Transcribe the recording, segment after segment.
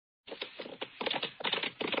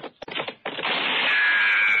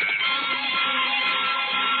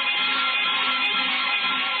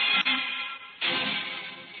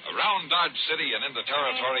Dodge City and into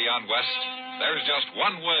territory on west, there's just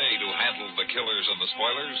one way to handle the killers and the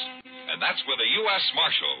spoilers, and that's with a U.S.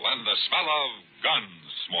 Marshal and the smell of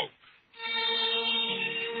Gunsmoke.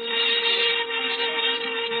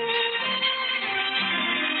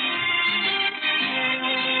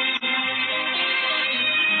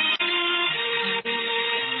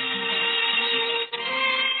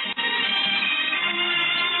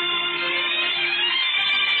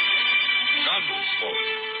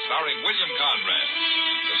 Starring William Conrad,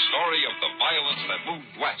 the story of the violence that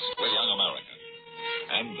moved west with young America,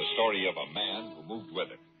 and the story of a man who moved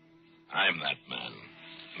with it. I'm that man,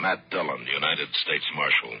 Matt Dillon, United States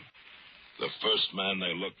Marshal. The first man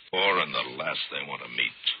they look for and the last they want to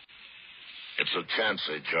meet. It's a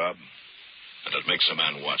chancy job, and it makes a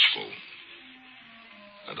man watchful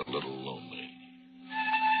and a little lonely.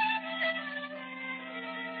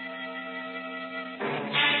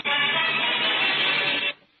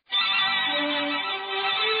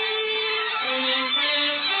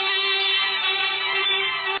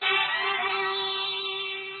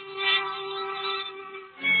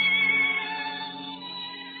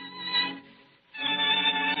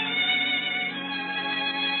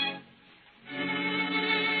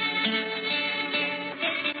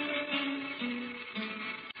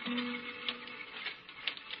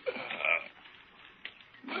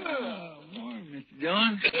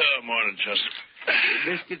 Morning, Chester.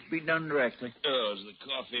 The biscuits be done directly. Oh, is the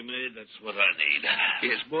coffee made? That's what I need.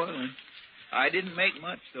 It's boiling. I didn't make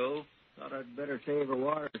much, though. Thought I'd better save her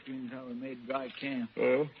water, seeing how we made dry camp.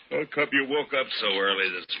 Oh, how come you woke up so early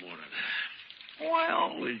this morning? Oh, I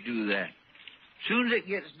always do that. As soon as it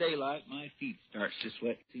gets daylight, my feet starts to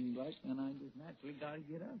sweat, seems like, and I just naturally got to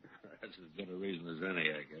get up. That's as good a reason as any,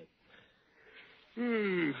 I guess.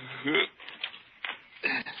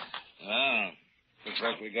 Looks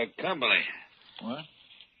like we got company. What?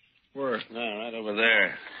 Where? No, right over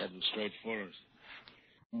there, heading straight for us.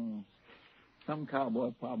 Oh, some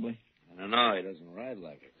cowboy, probably. I don't know. He doesn't ride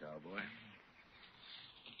like a cowboy.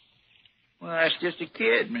 Well, that's just a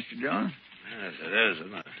kid, Mr. John. Yes, it is,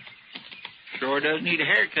 isn't it? Sure does need a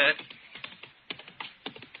haircut.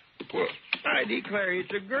 Well, I declare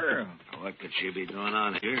it's a girl. What could she be doing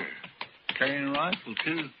on here? Carrying a rifle,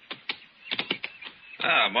 too.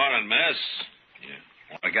 Morning, miss.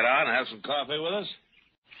 You want to get out and have some coffee with us?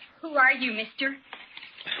 Who are you, mister?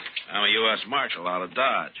 I'm a U.S. Marshal out of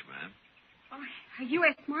Dodge, ma'am. Oh, a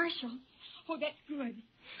U.S. Marshal? Oh, that's good.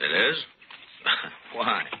 It is?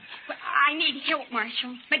 Why? Well, I need help,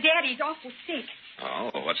 Marshal. My daddy's awful sick.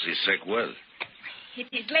 Oh, what's he sick with? It's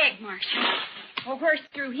his leg, Marshal. A horse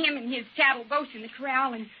threw him and his saddle both in the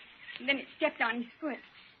corral, and then it stepped on his foot.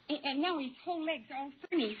 And now his whole leg's all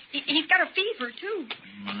funny. He's got a fever, too.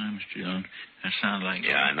 My, Mr. Young, that sounds like...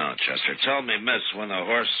 Yeah, I know, Chester. Tell me, miss, when the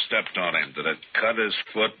horse stepped on him, did it cut his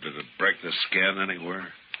foot? Did it break the skin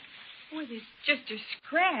anywhere? Oh, there's just a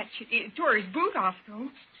scratch. It tore his boot off, though.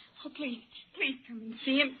 Oh, please come and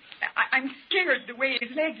see him. I'm scared the way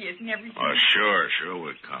his leg is and everything. Oh, sure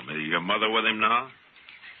we'll come. Is your mother with him now?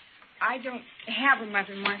 I don't have a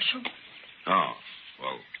mother, Marshal. Oh,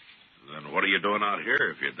 well... Then what are you doing out here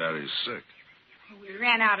if your daddy's sick? Well, we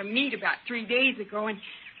ran out of meat about 3 days ago, and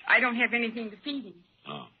I don't have anything to feed him.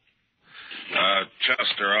 Oh.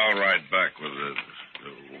 Chester, I'll ride back with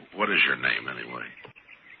what is your name, anyway?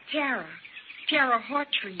 Tara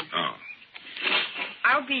Hawtree. Oh.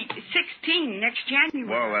 I'll be 16 next January.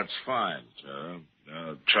 Well, that's fine, Tara.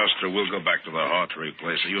 Chester, we'll go back to the Hawtree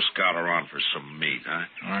place, and you scout around for some meat, huh?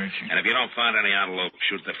 All right, And if you don't find any antelope,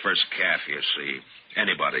 shoot the first calf you see.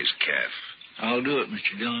 Anybody's calf. I'll do it,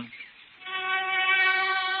 Mr. Dillon.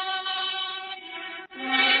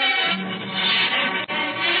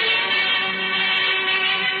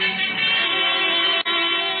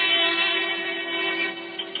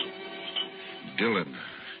 Dillon.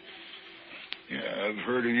 Yeah, I've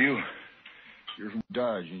heard of you. You're from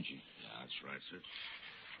Dodge, ain't you? Yeah, that's right, sir.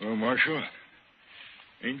 Well, Marshal,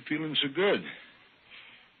 ain't feeling so good.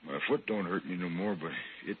 My foot don't hurt me no more, but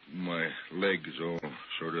my leg is all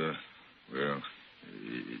sort of, well,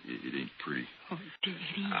 it ain't pretty. Oh,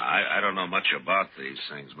 Daddy. I don't know much about these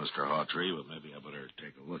things, Mr. Hawtree, but maybe I better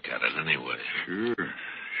take a look at it anyway.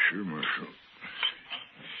 Sure, Marshal.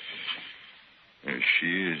 There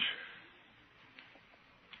she is.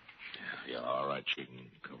 Yeah, all right, she can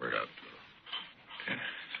cover it up.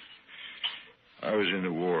 I was in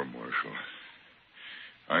the war, Marshal.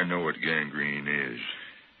 I know what gangrene is.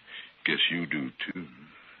 Guess you do, too.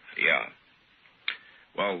 Yeah.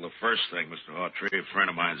 Well, the first thing, Mr. Hawtree, a friend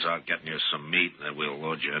of mine's out getting you some meat, and then we'll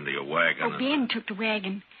load you into your wagon. Oh, Ben took the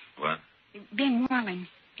wagon. What? Ben Warling.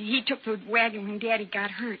 He took the wagon when Daddy got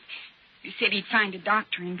hurt. said he'd find a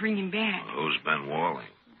doctor and bring him back. Well, who's Ben Walling?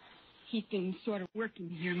 He's been sort of working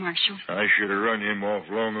here, Marshal. I should have run him off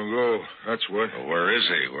long ago. That's what. Well, where is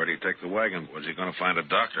he? Where'd he take the wagon? Was he going to find a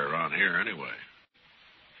doctor around here anyway?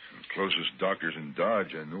 The closest doctor's in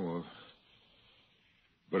Dodge I know of.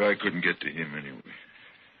 But I couldn't get to him anyway.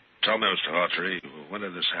 Tell me, Mr. Hawtrey, when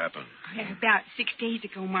did this happen? About 6 days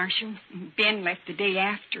ago, Marshal. Ben left the day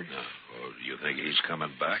after. No. Well, you think he's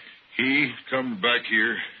coming back? He come back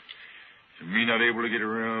here, and me not able to get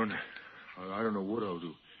around. I don't know what I'll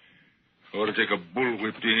do. I ought to take a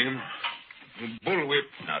bullwhip to him. A bullwhip.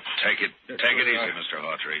 Now, take it easy, Mr.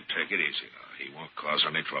 Hawtrey. Take it easy. Now, he won't cause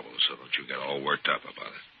any trouble, so don't you get all worked up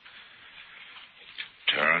about it.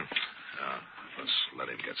 Tara, let's let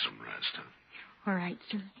him get some rest, huh? All right,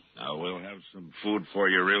 sir. Now, we'll have some food for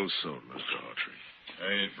you real soon, Mr. Hawtrey.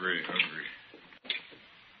 I ain't very hungry.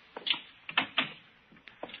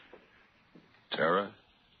 Tara,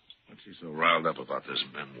 what's he so riled up about this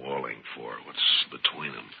Ben Walling for? What's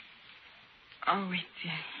between them? Oh,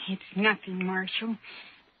 it's nothing, Marshal.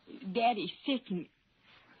 Daddy's sick, and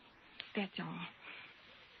that's all.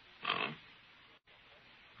 Oh?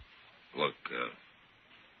 Look,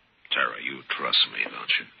 Tara, you trust me,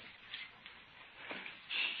 don't you?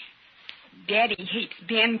 Daddy hates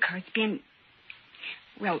Ben because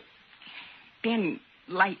Ben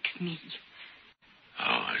likes me. Oh,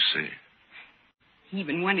 I see. He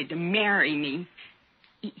even wanted to marry me.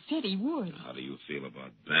 He said he would. How do you feel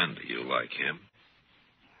about Ben? Do you like him?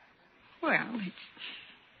 Well,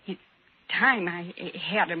 it's time I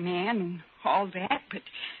had a man and all that, but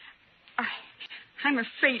I'm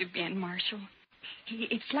afraid of Ben, Marshal.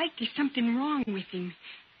 It's like there's something wrong with him.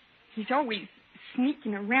 He's always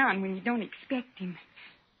sneaking around when you don't expect him.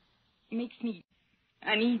 It makes me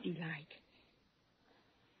uneasy like.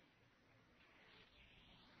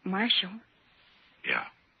 Marshal? Yeah.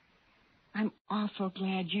 I'm awful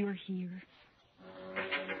glad you're here.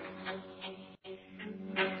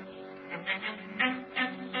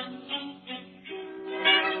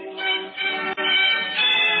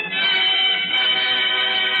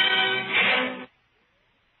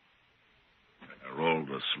 I rolled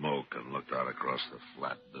the smoke and looked out across the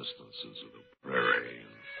flat distances of the prairie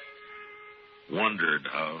and wondered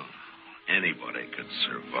how anybody could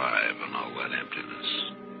survive in all that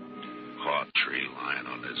emptiness. Hawtrey lying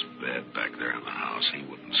on his bed back there in the house, he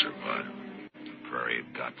wouldn't survive. The prairie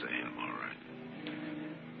had got to him, all right.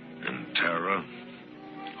 And Tara,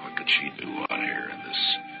 what could she do out here in this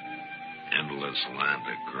endless land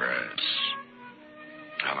of grass?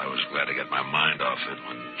 Well, I was glad to get my mind off it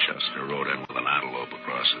when Chester rode in with an antelope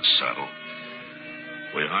across his saddle.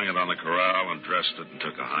 We hung it on the corral and dressed it and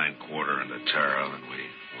took a hind quarter into Tara, and we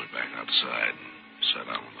went back outside and sat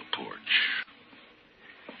out on the porch.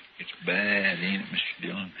 It's bad, ain't it, Mr.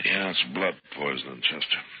 Dillon? Yeah, it's blood poisoning,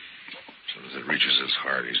 Chester. As soon as it reaches his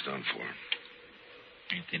heart, he's done for.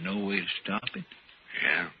 Ain't there no way to stop it?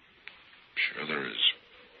 Yeah, sure there is.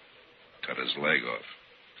 Cut his leg off.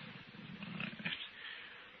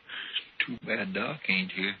 It's too bad Doc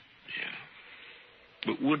ain't here. Yeah.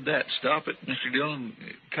 But would that stop it, Mr. Dillon,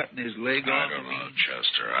 cutting his leg off? I don't know,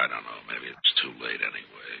 Chester. I don't know. Maybe it's too late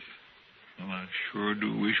anyway. Well, I sure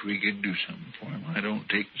do wish we could do something for him. I don't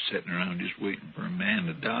take to sitting around just waiting for a man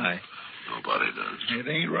to die. Nobody does. It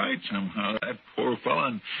ain't right somehow, that poor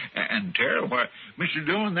fella. And Tara, why, Mr.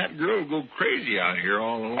 Dillon, that girl will go crazy out here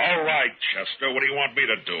all alone. All right, Chester. What do you want me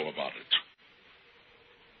to do about it?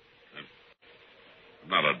 I'm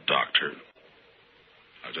not a doctor.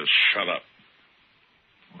 Now just shut up.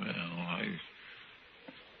 Well,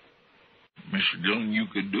 Mr. Dillon, you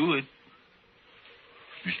could do it.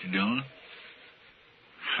 Mr. Dillon,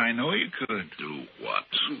 I know you could. Do what?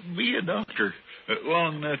 Be a doctor.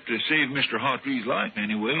 Long enough to save Mr. Hawtrey's life,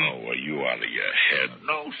 anyway. Oh, well, you out of your head.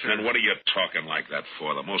 No, sir. And what are you talking like that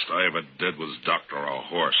for? The most I ever did was doctor a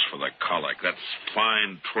horse for the colic. That's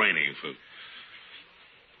fine training for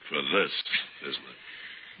this, isn't it?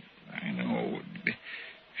 I know.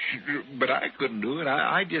 But I couldn't do it.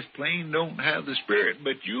 I just plain don't have the spirit,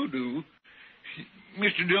 but you do.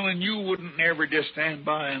 Mr. Dillon, you wouldn't never just stand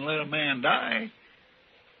by and let a man die.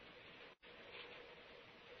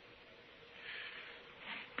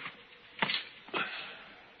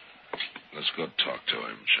 Let's go talk to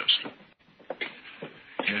him, Chester.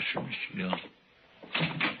 Yes, sir, Mr. Dillon.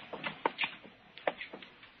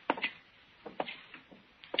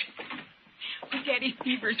 Daddy's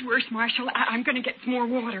fever's worse, Marshal. I'm going to get some more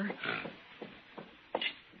water.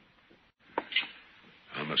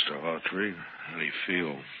 Well, Mr. Hawtrey, how do you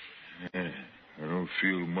feel? I don't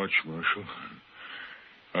feel much, Marshal.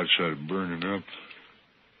 Outside burning up.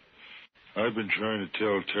 I've been trying to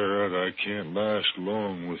tell Tara that I can't last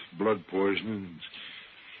long with blood poisoning,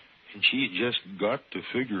 and she just got to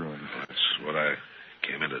figure on it. That's what I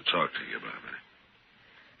came in to talk to you about.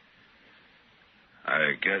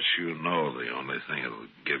 I guess you know the only thing that'll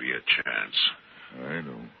give you a chance. I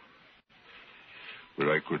know. But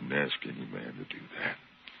I couldn't ask any man to do that.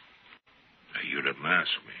 You didn't ask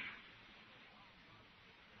me.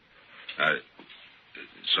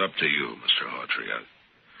 It's up to you, Mr. Hawtrey.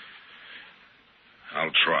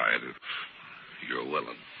 I'll try it if you're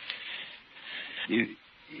willing.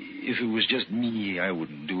 If it was just me, I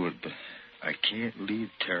wouldn't do it, but I can't leave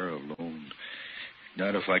Tara alone.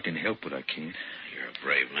 Not if I can help it, I can't. You're a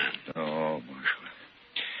brave man. Oh, Marshal.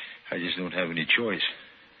 I just don't have any choice.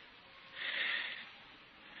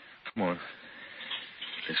 Come on.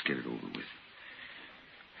 Let's get it over with.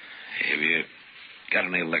 Have you got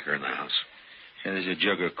any liquor in the house? Yeah, there's a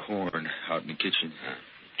jug of corn out in the kitchen.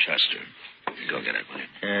 Chester, go get it, will you?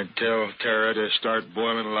 And tell Tara to start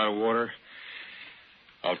boiling a lot of water.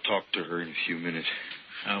 I'll talk to her in a few minutes.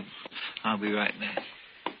 I'll be right back.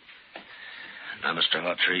 Now, Mr.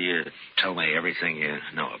 Hawtrey, you tell me everything you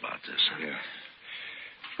know about this. Huh? Yeah.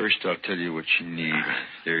 First, I'll tell you what you need.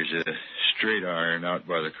 There's a straight iron out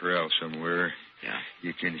by the corral somewhere. Yeah.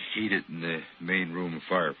 You can heat it in the main room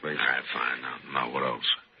fireplace. All right, fine. Now what else?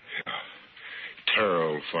 Yeah. Tara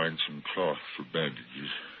will find some cloth for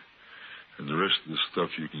bandages. And the rest of the stuff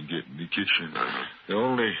you can get in the kitchen. Uh-huh. The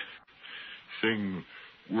only thing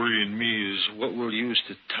worrying me is what we'll use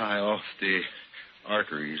to tie off the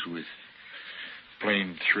arteries with.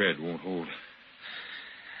 Plain thread won't hold.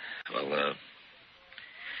 Well,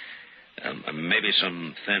 maybe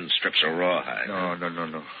some thin strips of rawhide.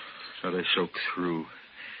 No. So they soak through.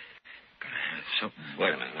 Gotta have something.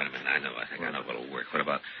 Wait a minute. I think I know what'll work. What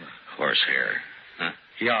about horsehair? Huh?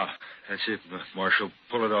 Yeah, that's it, Marshal.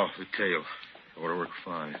 Pull it off the tail. It'll work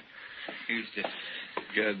fine. Here's the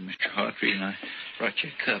jug, Mr. Hawtrey, and I brought you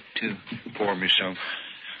a cup, too. Pour me some.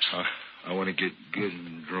 I want to get good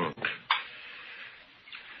and drunk.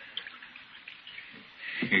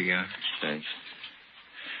 Here you are. Thanks.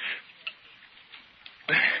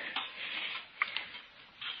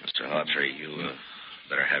 Mr. Hawtrey, you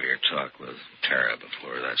better have your talk with Tara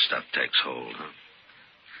before that stuff takes hold, huh?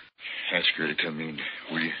 Ask her to come in,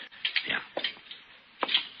 will you? Yeah.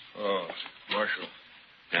 Oh, Marshal.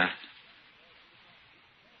 Yeah?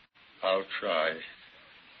 I'll try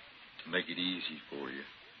to make it easy for you.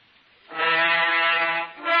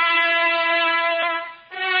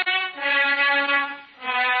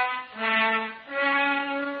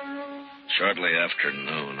 Shortly after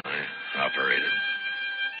noon, I operated.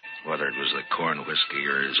 Whether it was the corn whiskey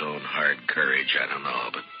or his own hard courage, I don't know,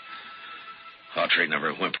 but Hawtrey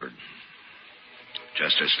never whimpered.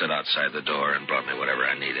 Chester stood outside the door and brought me whatever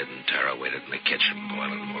I needed, and Tara waited in the kitchen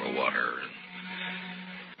boiling more water and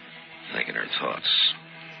thinking her thoughts.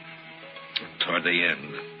 Toward the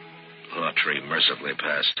end, Hawtrey mercifully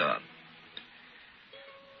passed out.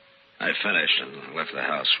 I finished and left the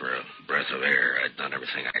house for a breath of air. I'd done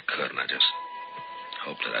everything I could, and I just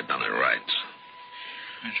hoped that I'd done it right.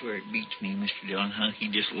 That's where it beats me, Mr. Dillon, how he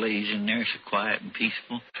just lays in there so quiet and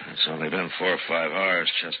peaceful. It's only been 4 or 5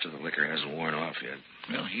 hours, Chester. The liquor hasn't worn off yet.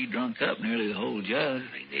 Well, he drunk up nearly the whole jug.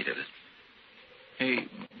 He needed it. Hey,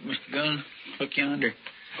 Mr. Dillon, look yonder.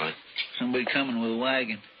 What? Somebody coming with a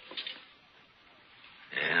wagon.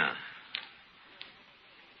 Yeah.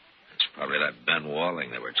 It's probably that Ben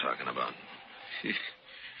Walling they were talking about.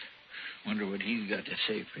 Wonder what he's got to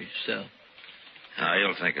say for himself. Now,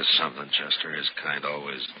 you'll think of something, Chester. His kind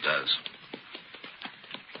always does.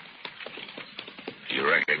 You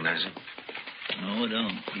recognize him? No, I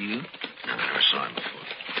don't. You? I never saw him before.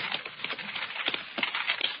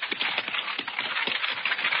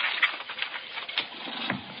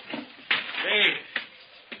 Hey,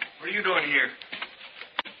 what are you doing here?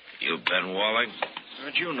 You Ben Walling?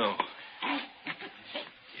 How'd you know?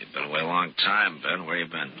 You've been away a long time, Ben. Where you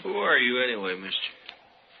been? Who are you anyway, mister?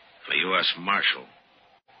 The U.S. Marshal.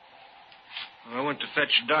 I went to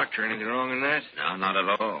fetch a doctor. Anything wrong in that? No, not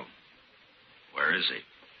at all. Where is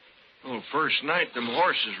he? Well, first night, them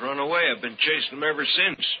horses run away. I've been chasing them ever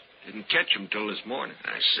since. Didn't catch them till this morning.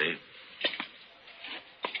 I see.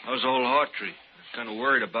 How's old Hawtrey? I was kind of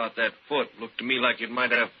worried about that foot. Looked to me like it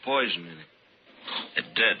might have poison in it. It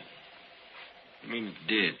did. I mean, it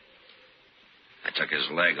did. I took his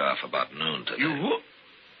leg off about noon today. You what?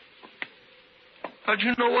 How'd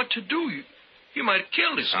you know what to do? You might have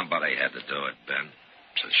killed him. Somebody had to do it, Ben.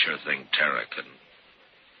 It's a sure thing Tara couldn't.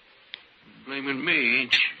 Blaming me,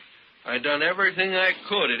 ain't you? I done everything I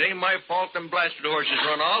could. It ain't my fault them blasted horses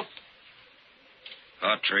run off.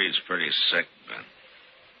 Hawtree's pretty sick,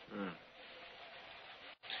 Ben.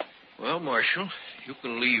 Well, Marshal, you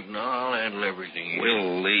can leave now. I'll handle everything here.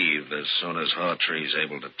 We'll leave as soon as Hawtree's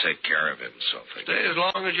able to take care of himself again. Stay as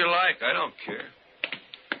long as you like. I don't care.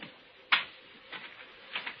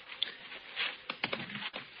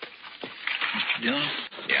 Mr. Dillon?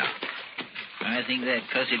 Yeah. I think that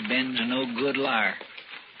cussed Ben's a no good liar.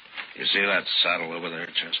 You see that saddle over there,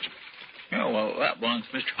 Chester? Yeah, well, that belongs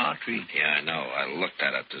to Mr. Hawtree. Yeah, I know. I looked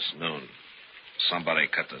at it this noon. Somebody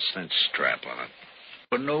cut the cinch strap on it.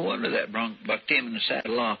 But no wonder that bronc bucked him and the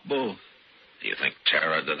saddle off both. Do you think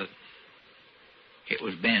Tara did it? It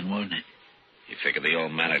was Ben, wasn't it? You figured the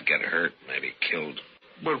old man would get hurt, maybe killed.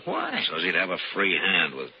 But why? So he'd have a free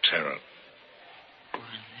hand with Tara.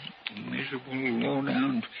 That miserable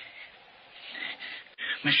low-down...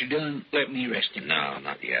 Mr. Dillon, let me rest him. No,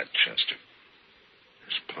 not yet, Chester.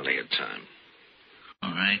 There's plenty of time.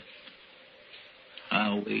 All right.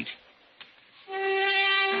 I'll wait.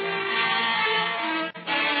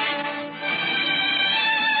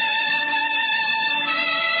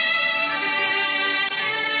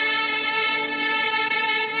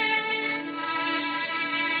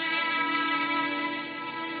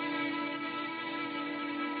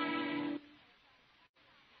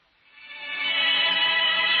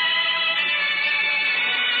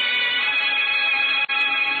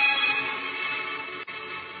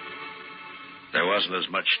 There wasn't as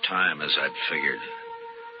much time as I'd figured.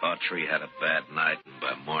 Hawtree had a bad night, and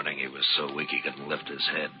by morning he was so weak he couldn't lift his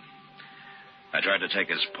head. I tried to take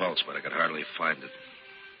his pulse, but I could hardly find it.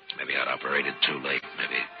 Maybe I'd operated too late.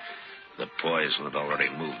 Maybe the poison had already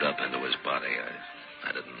moved up into his body.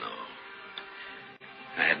 I didn't know.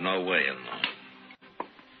 I had no way of knowing.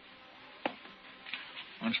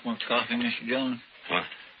 Want some more coffee, Mr. Dillon? What?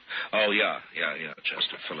 Oh, yeah,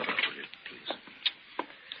 Chester. Fill it up, will you, please?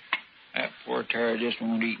 That poor Tara just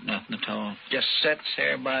won't eat nothing at all. Just sits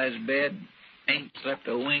there by his bed. Ain't slept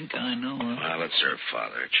a wink, I know. Well, it's her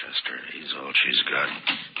father, Chester. He's all she's got.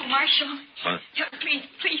 Marshal. Huh? Please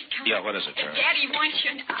come. Yeah, what is it, Tara? Daddy wants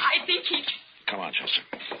you, and I think he... Come on, Chester.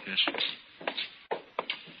 Yes.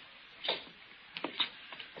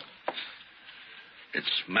 It's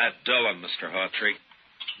Matt Dillon, Mr. Hawtree.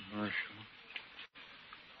 Marshal,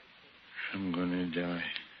 I'm gonna die.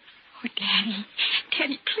 Oh, Daddy.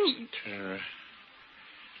 Daddy, please. Tara,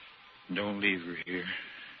 don't leave her here.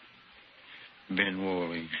 Ben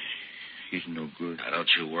Walling, he's no good. Now, don't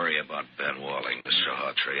you worry about Ben Walling, Mr.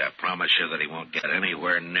 Hawtree. I promise you that he won't get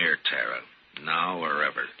anywhere near Tara, now or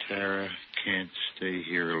ever. Tara can't stay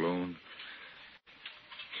here alone.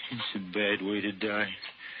 It's a bad way to die.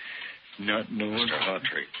 Not knowing. Mr.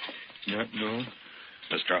 Hawtree. Not knowing.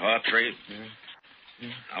 Mr. Hawtree, Yeah.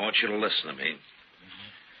 I want you to listen to me.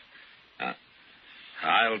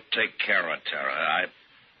 I'll take care of Tara.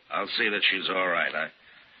 I'll see that she's all right.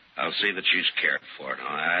 I'll see that she's cared for. Now,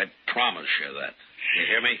 I promise you that. You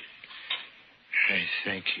hear me? I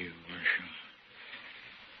thank you,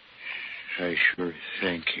 Marshal. I sure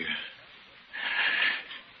thank you.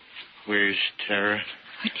 Where's Tara?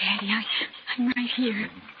 Oh, Daddy, I'm right here.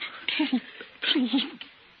 Daddy, please.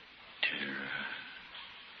 Tara.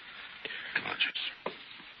 Come on, Chester.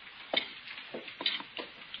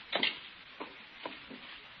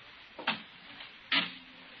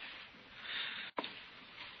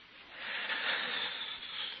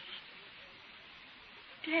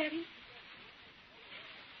 Daddy.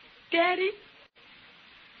 Daddy.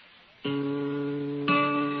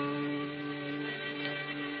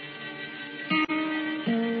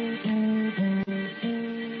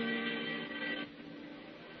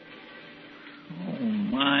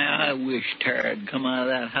 I wish Tara'd come out of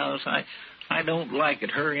that house. I don't like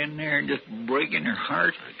it. Her in there and just breaking her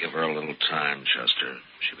heart. Give her a little time, Chester.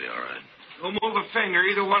 She'll be all right. Don't move a finger,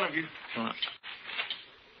 either one of you.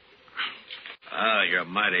 You're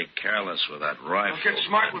mighty careless with that rifle. Don't get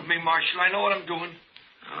smart with me, Marshal. I know what I'm doing.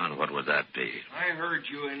 And what would that be? I heard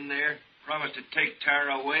you in there. Promised to take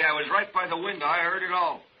Tara away. I was right by the window. I heard it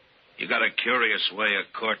all. You got a curious way of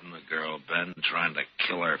courting the girl, Ben, trying to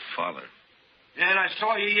kill her father. Yeah, and I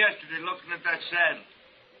saw you yesterday looking at that saddle.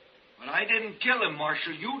 But I didn't kill him,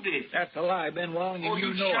 Marshal. You did. That's a lie, Ben Walling, and Oh,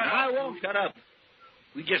 you you know it. shut up. I won't shut up.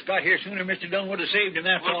 We just got here sooner. Mr. Dillon would have saved him,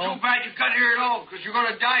 that's Well, all. too bad you got here at all, because you're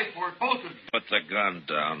going to die for it, both of you. Put the gun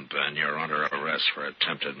down, Ben. You're under arrest for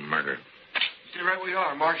attempted murder. Stay right where you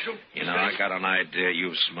are, Marshal. You know, I got an idea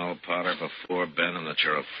you smell powder before, Ben, and that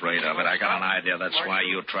you're afraid of it. I got an idea that's why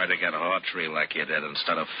you tried to get Hawtree like you did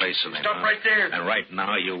instead of facing him. Stop right there. And right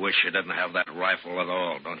now you wish you didn't have that rifle at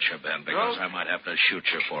all, don't you, Ben? Because No. I might have to shoot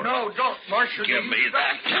you for it. No, don't, Marshal. Give me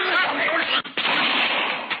that.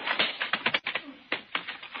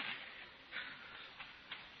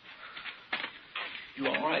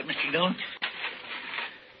 Dillon?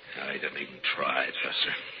 I didn't even try,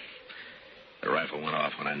 Chester. The rifle went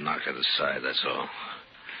off when I knocked it aside, that's all.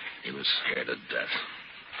 He was scared to death.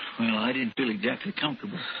 Well, I didn't feel exactly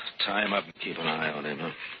comfortable. Tie him up and keep an eye on him,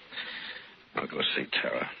 huh? I'll go see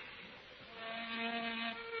Tara.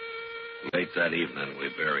 Late that evening, we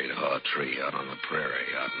buried Hawtree out on the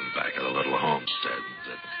prairie, out in back of the little homestead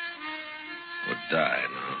that would die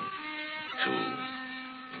now,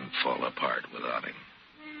 too, and fall apart without him.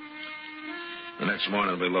 The next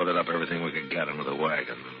morning, we loaded up everything we could get into the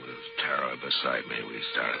wagon, and with Tara beside me, we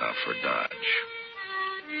started off for Dodge.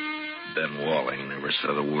 Ben Walling never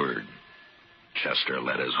said a word. Chester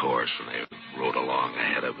led his horse, and they rode along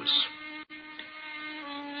ahead of us.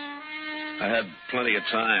 I had plenty of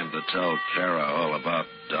time to tell Tara all about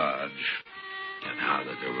Dodge and how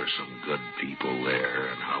that there were some good people there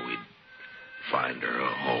and how we'd find her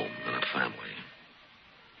a home and a family.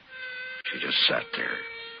 She just sat there,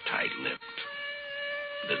 tight-lipped,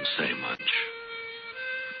 didn't say much.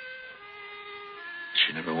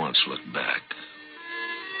 She never once looked back.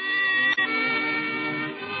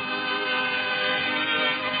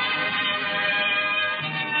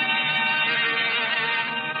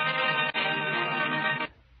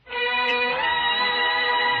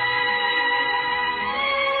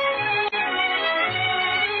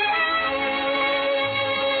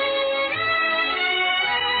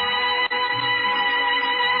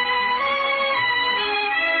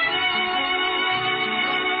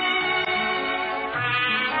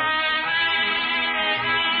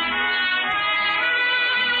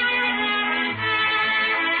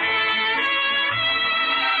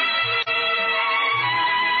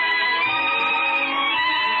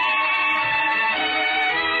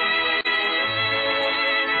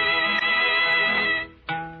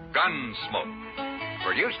 Gunsmoke.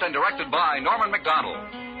 Produced and directed by Norman McDonald.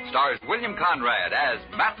 Stars William Conrad as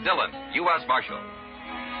Matt Dillon, U.S. Marshal.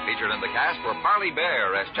 Featured in the cast were Parley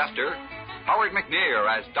Bear as Chester, Howard McNear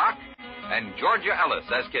as Doc, and Georgia Ellis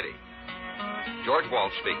as Kitty. George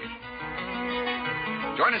Walsh speaking.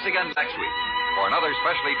 Join us again next week for another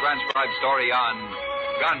specially transcribed story on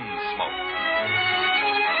Gunsmoke.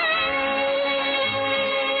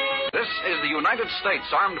 This is the United States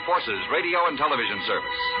Armed Forces Radio and Television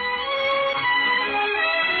Service.